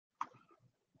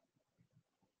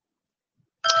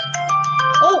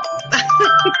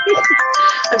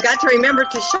forgot to remember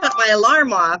to shut my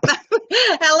alarm off.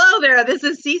 Hello there. This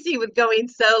is Cece with Going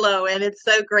Solo, and it's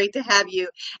so great to have you.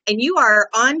 And you are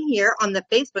on here on the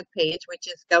Facebook page, which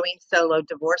is Going Solo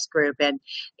Divorce Group, and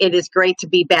it is great to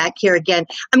be back here again.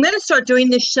 I'm going to start doing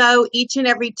this show each and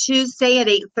every Tuesday at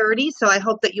 8:30, so I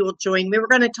hope that you will join me. We're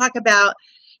going to talk about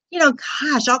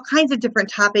all kinds of different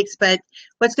topics, but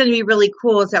what's going to be really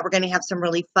cool is that we're going to have some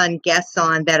really fun guests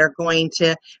on that are going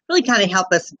to really kind of help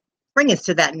us bring us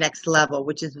to that next level,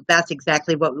 that's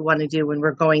exactly what we want to do when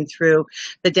we're going through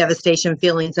the devastation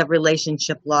feelings of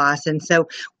relationship loss. And so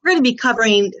we're going to be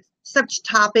covering such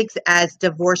topics as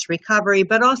divorce recovery,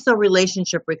 but also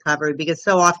relationship recovery, because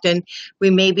so often we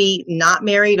may be not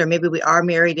married, or maybe we are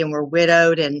married and we're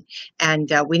widowed, and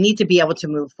we need to be able to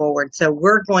move forward. So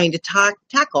we're going to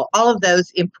tackle all of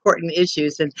those important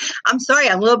issues. And I'm sorry,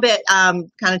 I'm a little bit kind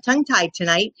of tongue-tied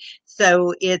tonight.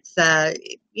 So it's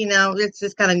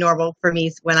just kind of normal for me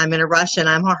when I'm in a rush and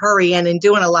I'm hurrying and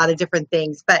doing a lot of different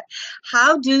things. But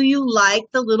how do you like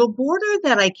the little border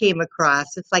that I came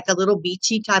across? It's like a little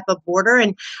beachy type of border,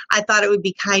 and I thought it would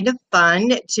be kind of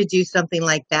fun to do something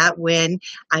like that when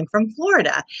I'm from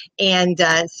Florida. And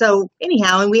so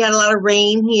anyhow, and we had a lot of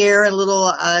rain here, a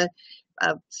little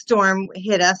storm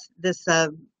hit us this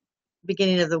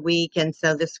beginning of the week, and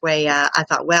so this way I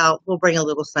thought, well, we'll bring a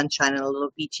little sunshine and a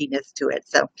little beachiness to it.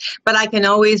 So, but I can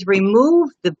always remove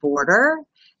the border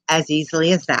as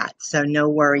easily as that, so no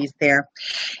worries there.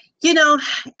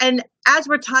 And as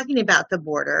we're talking about the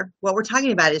border, what we're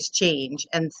talking about is change,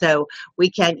 and so we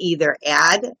can either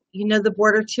add the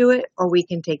border to it, or we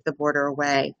can take the border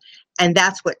away. And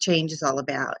that's what change is all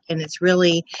about. And it's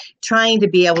really trying to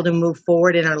be able to move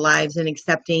forward in our lives and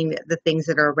accepting the things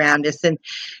that are around us. And,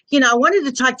 I wanted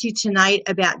to talk to you tonight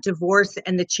about divorce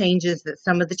and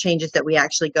some of the changes that we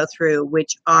actually go through,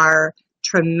 which are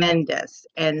tremendous.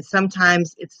 And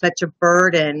sometimes it's such a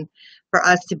burden for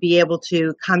us to be able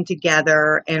to come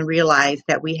together and realize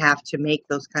that we have to make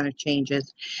those kind of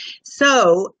changes.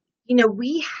 So,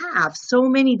 we have so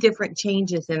many different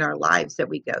changes in our lives that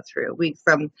we go through.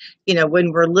 From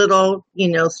when we're little,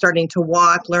 starting to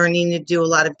walk, learning to do a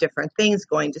lot of different things,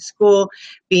 going to school,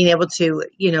 being able to,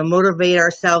 motivate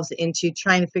ourselves into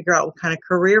trying to figure out what kind of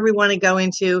career we want to go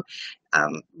into,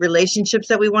 relationships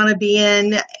that we want to be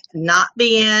in, not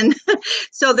be in.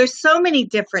 So there's so many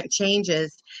different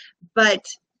changes, but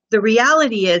the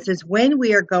reality is when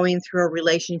we are going through a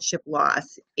relationship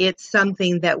loss, it's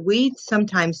something that we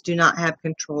sometimes do not have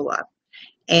control of.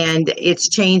 And its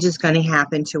change is going to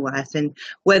happen to us. And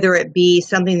whether it be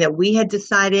something that we had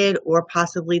decided, or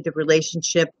possibly the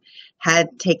relationship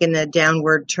had taken a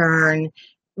downward turn,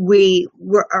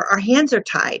 our hands are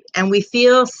tied, and we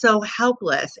feel so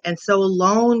helpless and so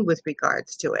alone with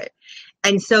regards to it.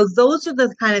 And so those are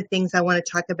the kind of things I want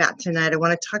to talk about tonight. I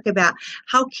want to talk about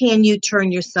how can you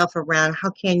turn yourself around? How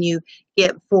can you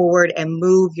get forward and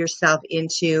move yourself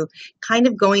into kind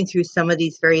of going through some of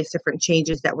these various different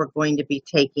changes that we're going to be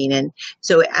taking? And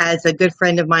so as a good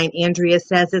friend of mine, Andrea,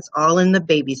 says, it's all in the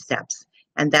baby steps.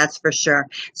 And that's for sure.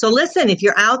 So listen, if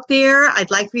you're out there,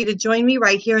 I'd like for you to join me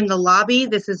right here in the lobby.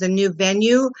 This is a new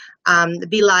venue,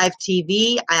 Be Live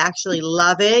TV. I actually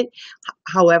love it.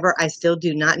 However, I still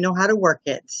do not know how to work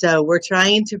it. So we're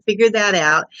trying to figure that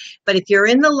out. But if you're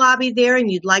in the lobby there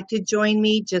and you'd like to join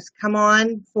me, just come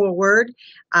on forward.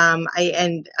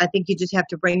 I think you just have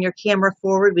to bring your camera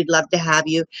forward. We'd love to have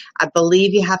you. I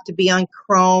believe you have to be on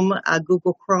Chrome,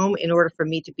 Google Chrome, in order for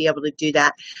me to be able to do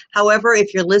that. However,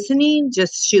 if you're listening,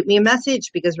 just shoot me a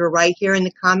message, because we're right here in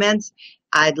the comments.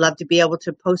 I'd love to be able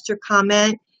to post your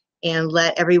comment and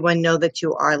let everyone know that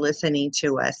you are listening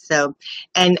to us. So,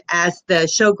 and as the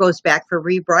show goes back for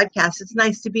rebroadcast, it's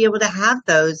nice to be able to have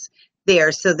those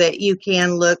there so that you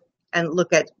can look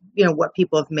at what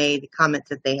people have made, the comments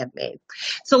that they have made.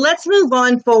 So let's move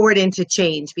on forward into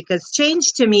change, because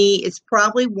change to me is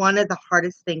probably one of the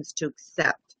hardest things to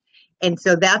accept. And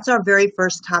so that's our very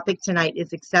first topic tonight,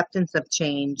 is acceptance of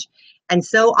change. And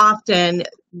so often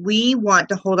we want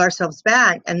to hold ourselves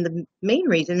back. And the main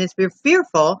reason is we're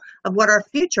fearful of what our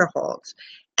future holds.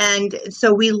 And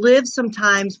so we live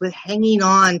sometimes with hanging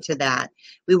on to that.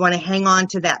 We want to hang on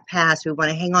to that past. We want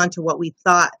to hang on to what we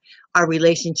thought our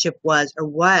relationship was, or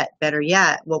better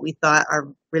yet, what we thought our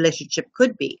relationship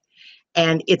could be.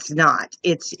 And it's not.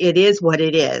 It is what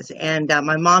it is. And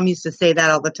my mom used to say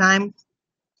that all the time.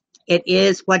 It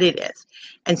is what it is.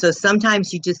 And so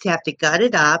sometimes you just have to gut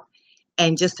it up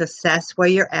and just assess where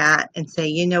you're at and say,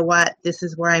 you know what, this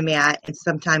is where I'm at. And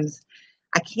sometimes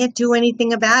I can't do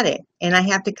anything about it, and I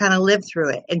have to kind of live through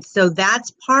it. And so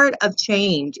that's part of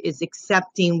change, is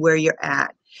accepting where you're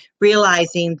at,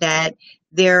 realizing that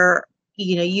there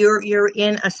you're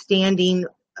in a standing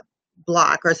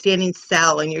block or a standing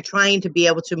cell, and you're trying to be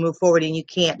able to move forward, and you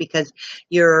can't, because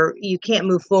you can't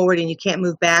move forward and you can't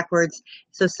move backwards.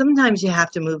 So sometimes you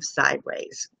have to move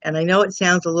sideways. And I know it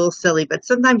sounds a little silly, but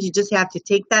sometimes you just have to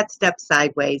take that step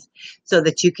sideways so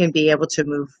that you can be able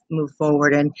to move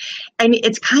forward. And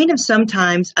it's kind of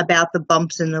sometimes about the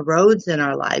bumps in the roads in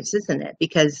our lives, isn't it?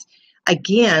 Because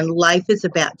again, life is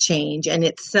about change, and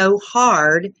it's so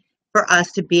hard for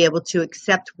us to be able to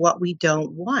accept what we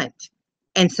don't want.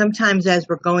 And sometimes as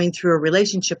we're going through a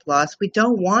relationship loss, we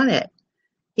don't want it.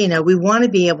 We want to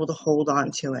be able to hold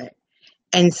on to it.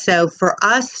 And so for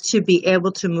us to be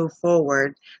able to move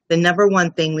forward, the number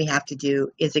one thing we have to do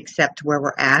is accept where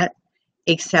we're at,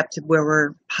 accept where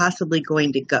we're possibly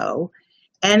going to go,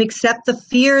 and accept the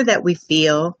fear that we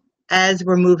feel as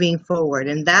we're moving forward.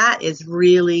 And that is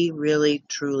really, really,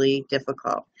 truly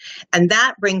difficult. And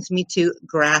that brings me to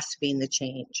grasping the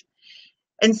change.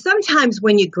 And sometimes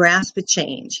when you grasp a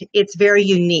change, it's very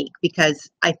unique, because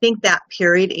I think that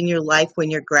period in your life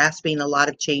when you're grasping a lot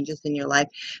of changes in your life,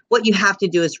 what you have to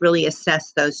do is really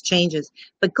assess those changes,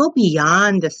 but go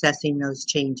beyond assessing those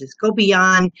changes. Go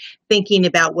beyond thinking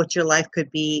about what your life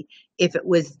could be if it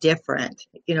was different.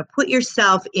 Put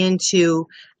yourself into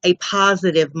a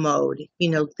positive mode.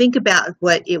 Think about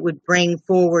what it would bring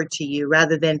forward to you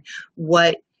rather than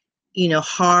what,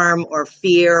 harm or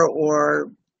fear or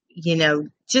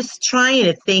just trying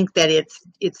to think that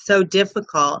it's so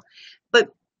difficult, but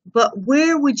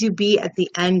where would you be at the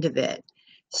end of it?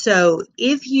 So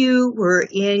if you were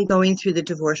going through the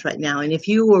divorce right now, and if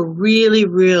you were really,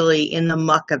 really in the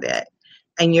muck of it,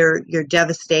 and you're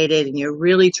devastated, and you're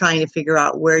really trying to figure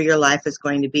out where your life is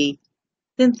going to be,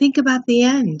 then think about the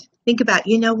end. Think about,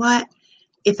 what?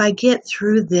 If I get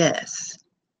through this,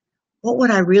 what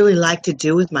would I really like to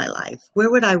do with my life?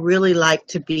 Where would I really like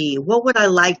to be? What would I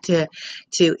like to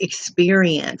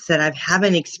experience that I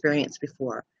haven't experienced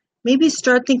before? Maybe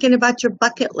start thinking about your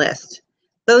bucket list.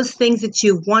 Those things that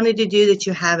you've wanted to do that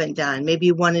you haven't done. Maybe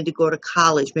you wanted to go to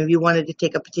college. Maybe you wanted to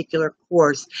take a particular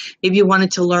course. Maybe you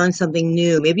wanted to learn something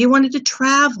new. Maybe you wanted to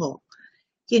travel.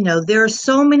 There are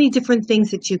so many different things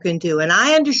that you can do. And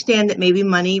I understand that maybe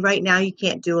money right now, you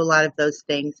can't do a lot of those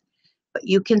things. But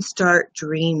you can start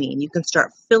dreaming. You can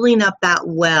start filling up that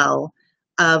well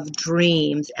of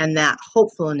dreams and that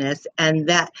hopefulness and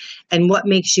what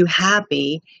makes you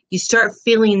happy. You start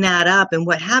filling that up, and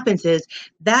what happens is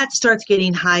that starts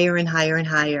getting higher and higher and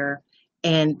higher,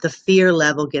 and the fear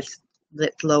level gets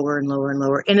lower and lower and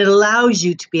lower. And it allows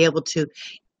you to be able to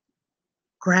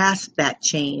grasp that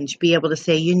change, be able to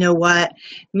say, you know what,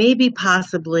 maybe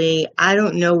possibly, I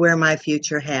don't know where my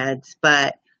future heads,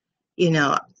 but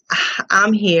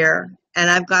I'm here and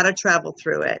I've got to travel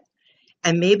through it.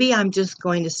 And maybe I'm just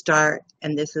going to start,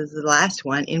 and this is the last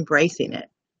one, embracing it.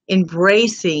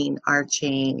 Embracing our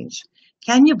change.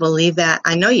 Can you believe that?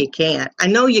 I know you can't. I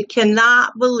know you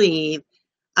cannot believe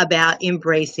about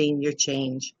embracing your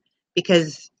change,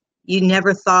 because you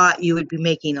never thought you would be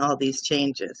making all these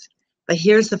changes. But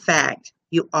here's the fact.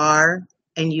 You are,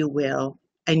 and you will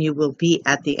be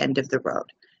at the end of the road.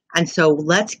 And so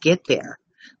let's get there.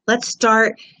 Let's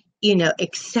start,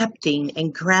 accepting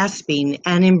and grasping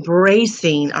and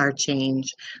embracing our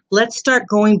change. Let's start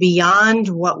going beyond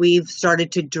what we've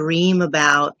started to dream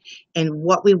about and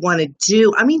what we want to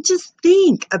do. I mean, just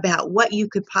think about what you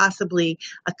could possibly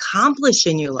accomplish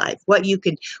in your life,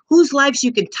 whose lives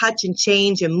you can touch and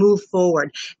change and move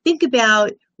forward. Think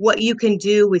about what you can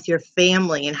do with your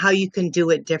family and how you can do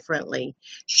it differently.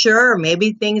 Sure,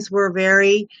 maybe things were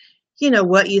very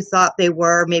what you thought they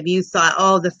were. Maybe you thought,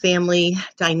 oh, the family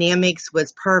dynamics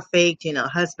was perfect,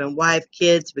 husband, wife,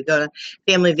 kids. We go to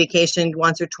family vacation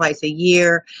once or twice a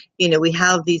year. We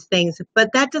have these things,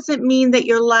 but that doesn't mean that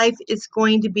your life is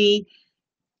going to be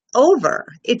over.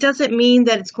 It doesn't mean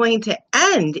that it's going to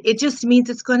end. It just means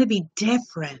it's going to be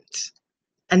different.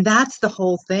 And that's the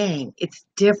whole thing. It's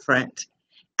different.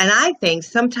 And I think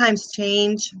sometimes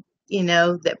change,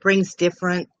 that brings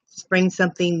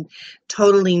something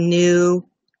totally new,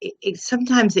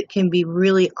 sometimes it can be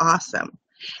really awesome.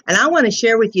 And I want to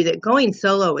share with you that going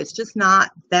solo is just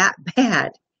not that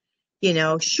bad.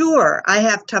 Sure, I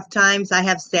have tough times, I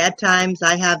have sad times,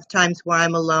 I have times where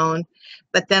I'm alone,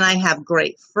 but then I have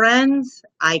great friends.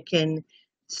 I can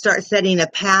start setting a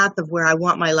path of where I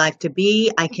want my life to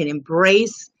be. I can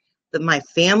embrace my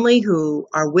family who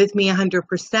are with me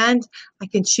 100%. I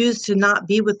can choose to not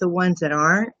be with the ones that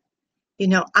aren't.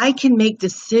 I can make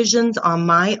decisions on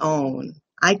my own.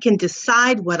 I can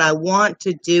decide what I want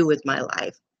to do with my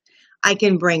life. I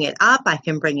can bring it up. I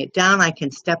can bring it down. I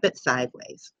can step it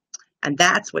sideways. And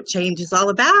that's what change is all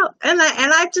about.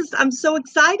 I'm so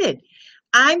excited.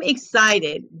 I'm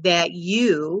excited that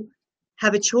you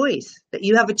have a choice, that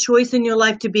you have a choice in your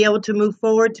life to be able to move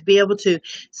forward, to be able to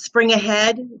spring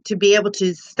ahead, to be able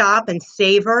to stop and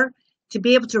savor, to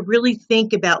be able to really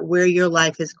think about where your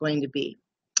life is going to be.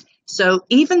 So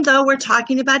even though we're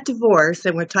talking about divorce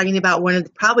and we're talking about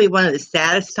probably one of the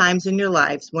saddest times in your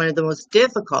lives, one of the most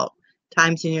difficult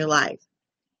times in your life,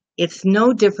 it's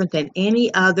no different than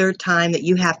any other time that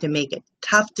you have to make a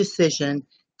tough decision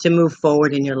to move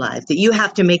forward in your life, that you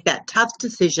have to make that tough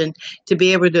decision to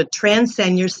be able to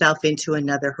transcend yourself into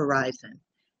another horizon.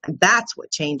 And that's what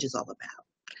change is all about.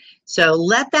 So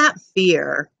let that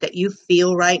fear that you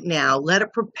feel right now, let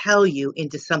it propel you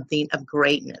into something of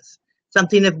greatness,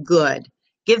 something of good.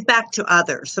 Give back to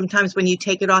others. Sometimes when you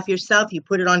take it off yourself, you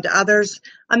put it onto others.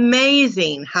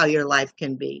 Amazing how your life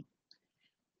can be.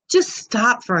 Just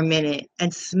stop for a minute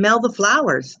and smell the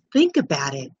flowers. Think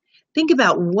about it. Think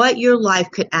about what your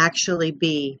life could actually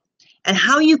be and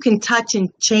how you can touch and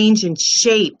change and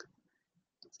shape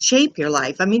your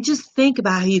life. I mean, just think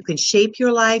about how you can shape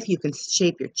your life. You can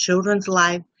shape your children's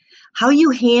life. How you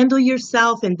handle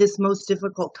yourself in this most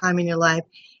difficult time in your life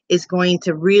is going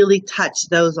to really touch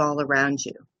those all around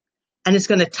you. And it's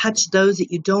going to touch those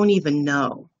that you don't even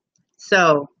know.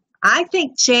 So I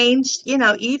think change,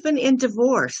 even in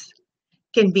divorce,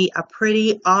 can be a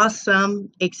pretty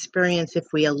awesome experience if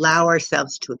we allow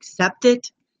ourselves to accept it,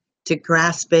 to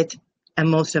grasp it, and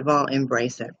most of all,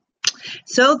 embrace it.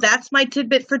 So that's my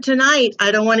tidbit for tonight.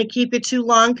 I don't want to keep it too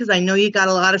long because I know you got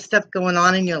a lot of stuff going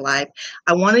on in your life.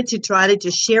 I wanted to try to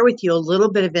just share with you a little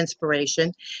bit of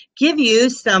inspiration, give you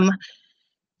some,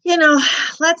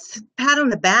 let's pat on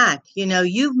the back.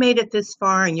 You've made it this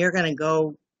far and you're going to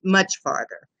go much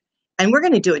farther. And we're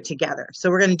going to do it together. So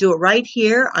we're going to do it right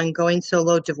here on Going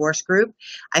Solo Divorce Group.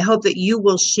 I hope that you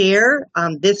will share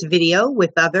this video with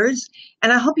others,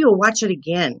 and I hope you will watch it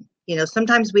again.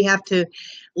 Sometimes we have to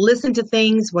listen to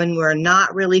things when we're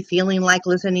not really feeling like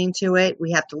listening to it.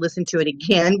 We have to listen to it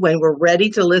again when we're ready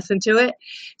to listen to it.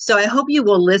 So I hope you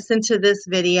will listen to this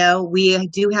video. We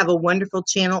do have a wonderful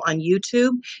channel on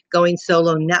YouTube, Going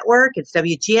Solo Network. It's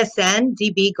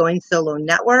WGSN-DB Going Solo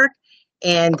Network.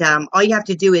 And all you have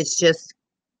to do is just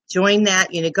join that,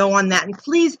 go on that. And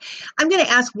please, I'm going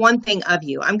to ask one thing of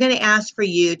you. I'm going to ask for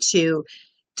you to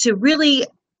really,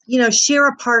 share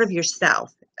a part of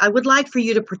yourself. I would like for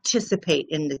you to participate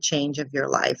in the change of your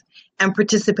life and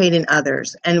participate in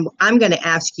others. And I'm going to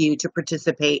ask you to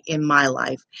participate in my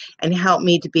life and help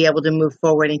me to be able to move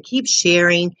forward and keep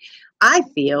sharing, I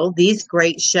feel, these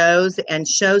great shows and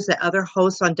shows that other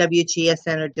hosts on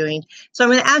WGSN are doing. So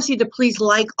I'm going to ask you to please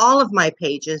like all of my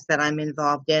pages that I'm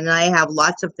involved in. And I have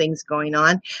lots of things going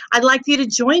on. I'd like for you to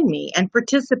join me and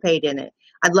participate in it.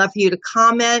 I'd love for you to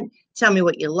comment, tell me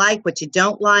what you like, what you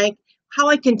don't like, how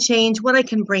I can change, what I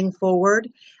can bring forward.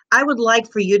 I would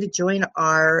like for you to join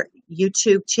our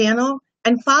YouTube channel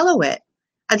and follow it.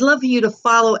 I'd love for you to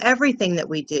follow everything that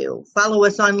we do. Follow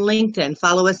us on LinkedIn,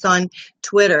 follow us on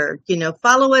Twitter,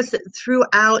 follow us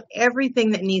throughout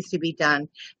everything that needs to be done.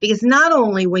 Because not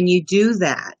only when you do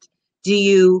that, do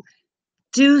you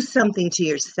do something to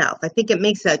yourself. I think it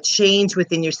makes a change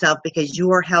within yourself because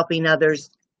you're helping others,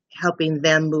 helping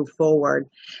them move forward.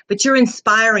 But you're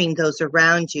inspiring those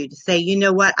around you to say, you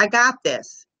know what, I got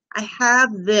this. I have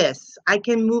this. I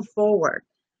can move forward.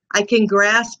 I can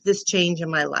grasp this change in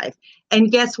my life.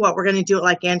 And guess what? We're going to do it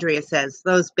like Andrea says,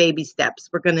 those baby steps.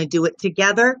 We're going to do it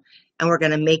together and we're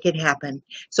going to make it happen.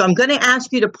 So I'm going to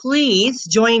ask you to please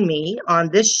join me on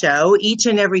this show each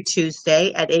and every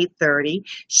Tuesday at 8:30.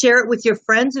 Share it with your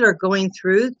friends that are going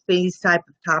through these type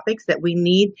of topics that we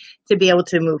need to be able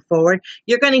to move forward.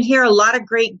 You're going to hear a lot of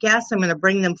great guests. I'm going to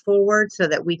bring them forward so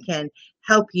that we can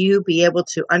help you be able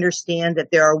to understand that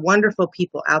there are wonderful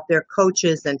people out there,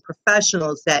 coaches and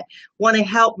professionals that want to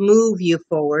help move you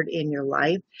forward in your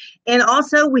life. And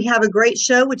also we have a great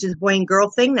show, which is Boy and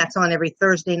Girl Thing. That's on every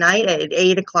Thursday night at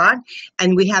 8 o'clock.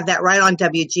 And we have that right on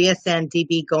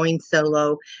WGSN-DB Going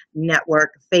Solo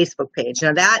Network Facebook page.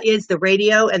 Now that is the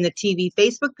radio and the TV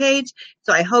Facebook page.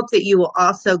 So I hope that you will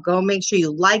also go make sure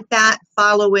you like that,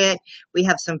 follow it. We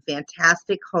have some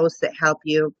fantastic hosts that help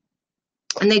you.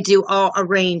 And they do a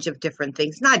range of different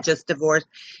things, not just divorce.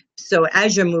 So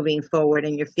as you're moving forward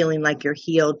and you're feeling like you're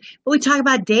healed, but we talk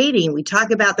about dating. We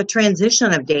talk about the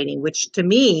transition of dating, which to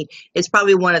me is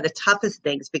probably one of the toughest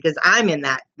things because I'm in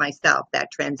that myself, that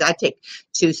I take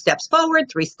 2 steps forward,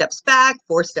 3 steps back,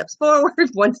 4 steps forward,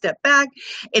 1 step back.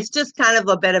 It's just kind of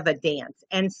a bit of a dance.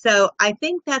 And so I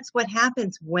think that's what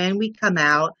happens when we come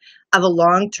out of a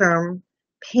long-term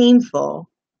painful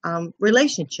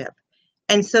relationship.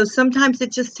 And so sometimes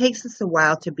it just takes us a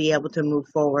while to be able to move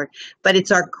forward, but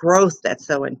it's our growth that's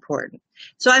so important.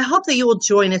 So I hope that you will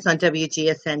join us on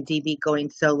WGSN-DB Going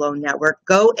Solo Network.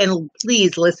 Go and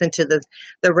please listen to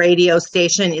the radio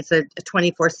station. It's a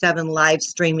 24/7 live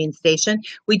streaming station.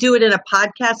 We do it in a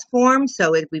podcast form,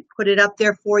 so we put it up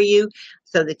there for you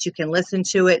so that you can listen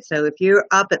to it. So if you're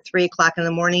up at 3 o'clock in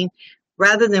the morning,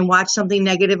 rather than watch something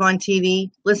negative on TV,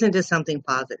 listen to something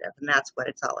positive, and that's what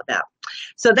it's all about.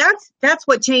 So that's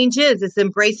what change is. It's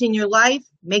embracing your life,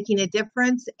 making a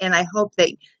difference, and I hope that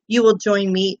you will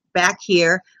join me back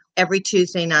here every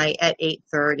Tuesday night at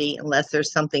 8:30, unless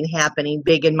there's something happening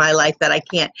big in my life that I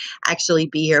can't actually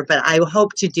be here, but I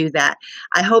hope to do that.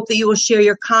 I hope that you will share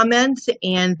your comments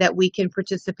and that we can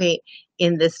participate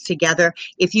in this together.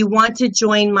 If you want to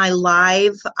join my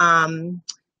live,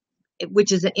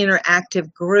 which is an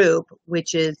interactive group,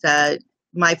 which is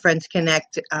My Friends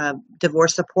Connect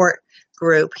divorce support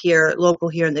group here, local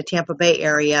here in the Tampa Bay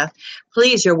area.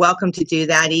 Please, you're welcome to do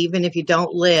that. Even if you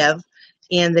don't live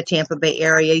in the Tampa Bay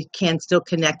area, you can still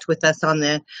connect with us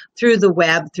through the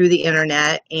web, through the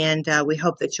internet, and we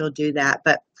hope that you'll do that.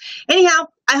 But anyhow,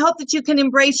 I hope that you can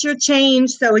embrace your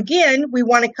change. So again, we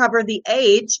want to cover the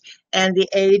age, and the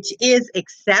age is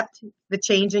accept the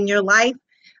change in your life.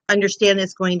 Understand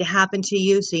it's going to happen to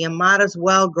you, so you might as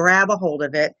well grab a hold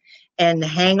of it and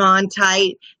hang on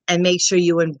tight and make sure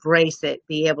you embrace it.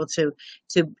 Be able to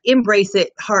embrace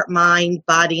it, heart, mind,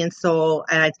 body, and soul.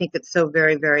 And I think it's so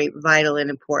very, very vital and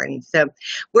important. So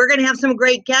we're going to have some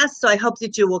great guests. So I hope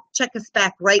that you will check us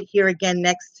back right here again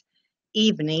next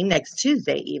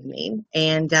Tuesday evening,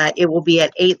 and it will be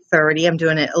at 8:30. I'm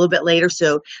doing it a little bit later,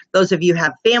 so those of you who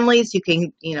have families, you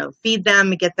can feed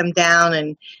them and get them down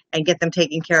and get them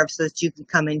taken care of so that you can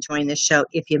come and join the show.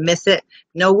 If you miss it,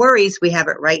 no worries. We have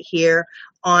it right here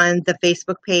on the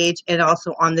Facebook page and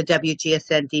also on the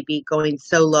WGSN-DB Going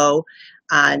Solo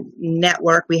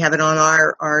network. We have it on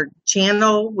our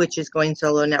channel, which is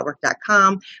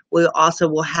goingsolonetwork.com. We also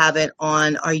will have it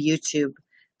on our YouTube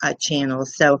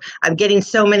channels. So I'm getting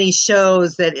so many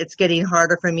shows that it's getting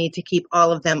harder for me to keep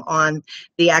all of them on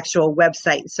the actual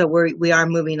website. So we are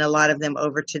moving a lot of them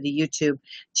over to the YouTube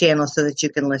channel so that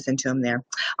you can listen to them there.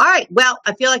 All right. Well,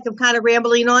 I feel like I'm kind of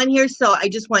rambling on here. So I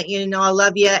just want you to know I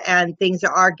love you, and things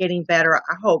are getting better,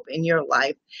 I hope, in your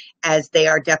life, as they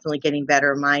are definitely getting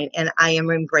better in mine. And I am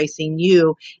embracing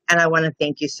you, and I want to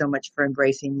thank you so much for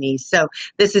embracing me. So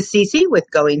this is Cece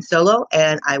with Going Solo,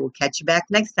 and I will catch you back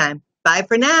next time. Bye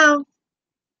for now.